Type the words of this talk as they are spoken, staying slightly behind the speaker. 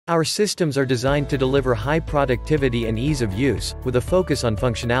Our systems are designed to deliver high productivity and ease of use, with a focus on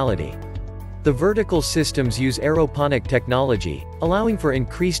functionality. The vertical systems use aeroponic technology, allowing for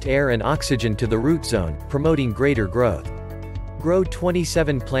increased air and oxygen to the root zone, promoting greater growth. Grow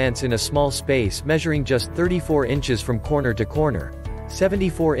 27 plants in a small space measuring just 34 inches from corner to corner,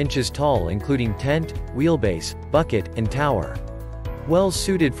 74 inches tall including tent, wheelbase, bucket, and tower. Well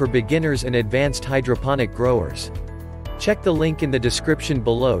suited for beginners and advanced hydroponic growers. Check the link in the description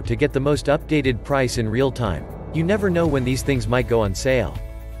below to get the most updated price in real time. You never know when these things might go on sale.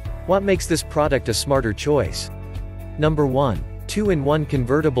 What makes this product a smarter choice? Number 1. 2-in-1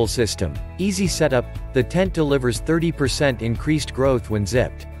 convertible system. Easy setup, the tent delivers 30% increased growth when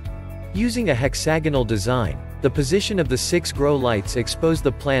zipped. Using a hexagonal design, the position of the 6 grow lights expose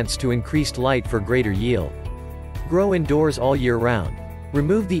the plants to increased light for greater yield. Grow indoors all year round.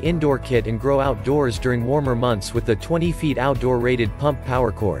 Remove the indoor kit and grow outdoors during warmer months with the 20 feet outdoor rated pump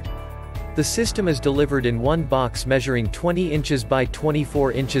power cord. The system is delivered in one box measuring 20 inches by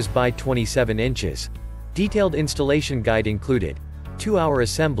 24 inches by 27 inches. Detailed installation guide included. 2-hour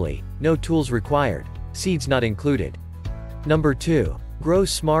assembly, no tools required, seeds not included. Number 2. Grow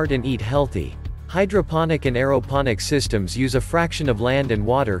smart and eat healthy. Hydroponic and aeroponic systems use a fraction of land and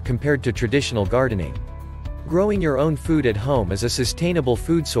water compared to traditional gardening. Growing your own food at home is a sustainable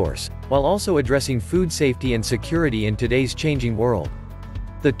food source, while also addressing food safety and security in today's changing world.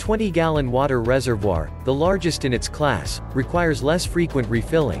 The 20-gallon water reservoir, the largest in its class, requires less frequent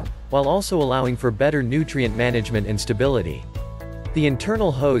refilling, while also allowing for better nutrient management and stability. The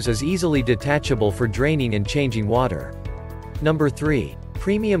internal hose is easily detachable for draining and changing water. Number 3.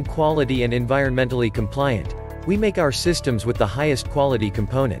 Premium quality and environmentally compliant. We make our systems with the highest quality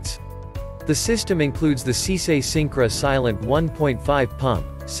components. The system includes the CONVERTIBLE Syncra Silent 1.5 pump,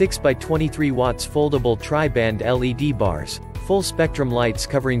 6 by 23 watts foldable tri-band LED bars, full spectrum lights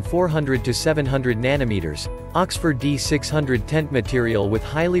covering 400 to 700 nanometers, Oxford D600 tent material with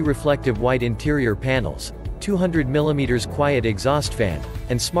highly reflective white interior panels, 200 mm quiet exhaust fan,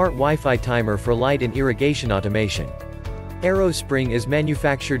 and smart Wi-Fi timer for light and irrigation automation. Aerospring is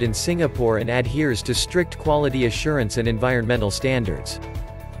manufactured in Singapore and adheres to strict quality assurance and environmental standards.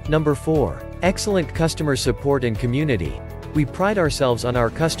 Number 4. Excellent customer support and community. We pride ourselves on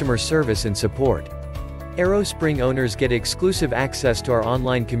our customer service and support. Aerospring owners get exclusive access to our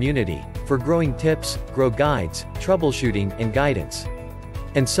online community, for growing tips, grow guides, troubleshooting, and guidance.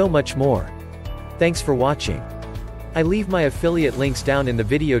 And so much more. Thanks for watching. I leave my affiliate links down in the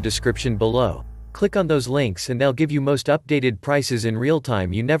video description below. Click on those links and they'll give you most updated prices in real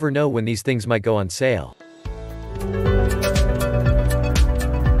time. You never know when these things might go on sale.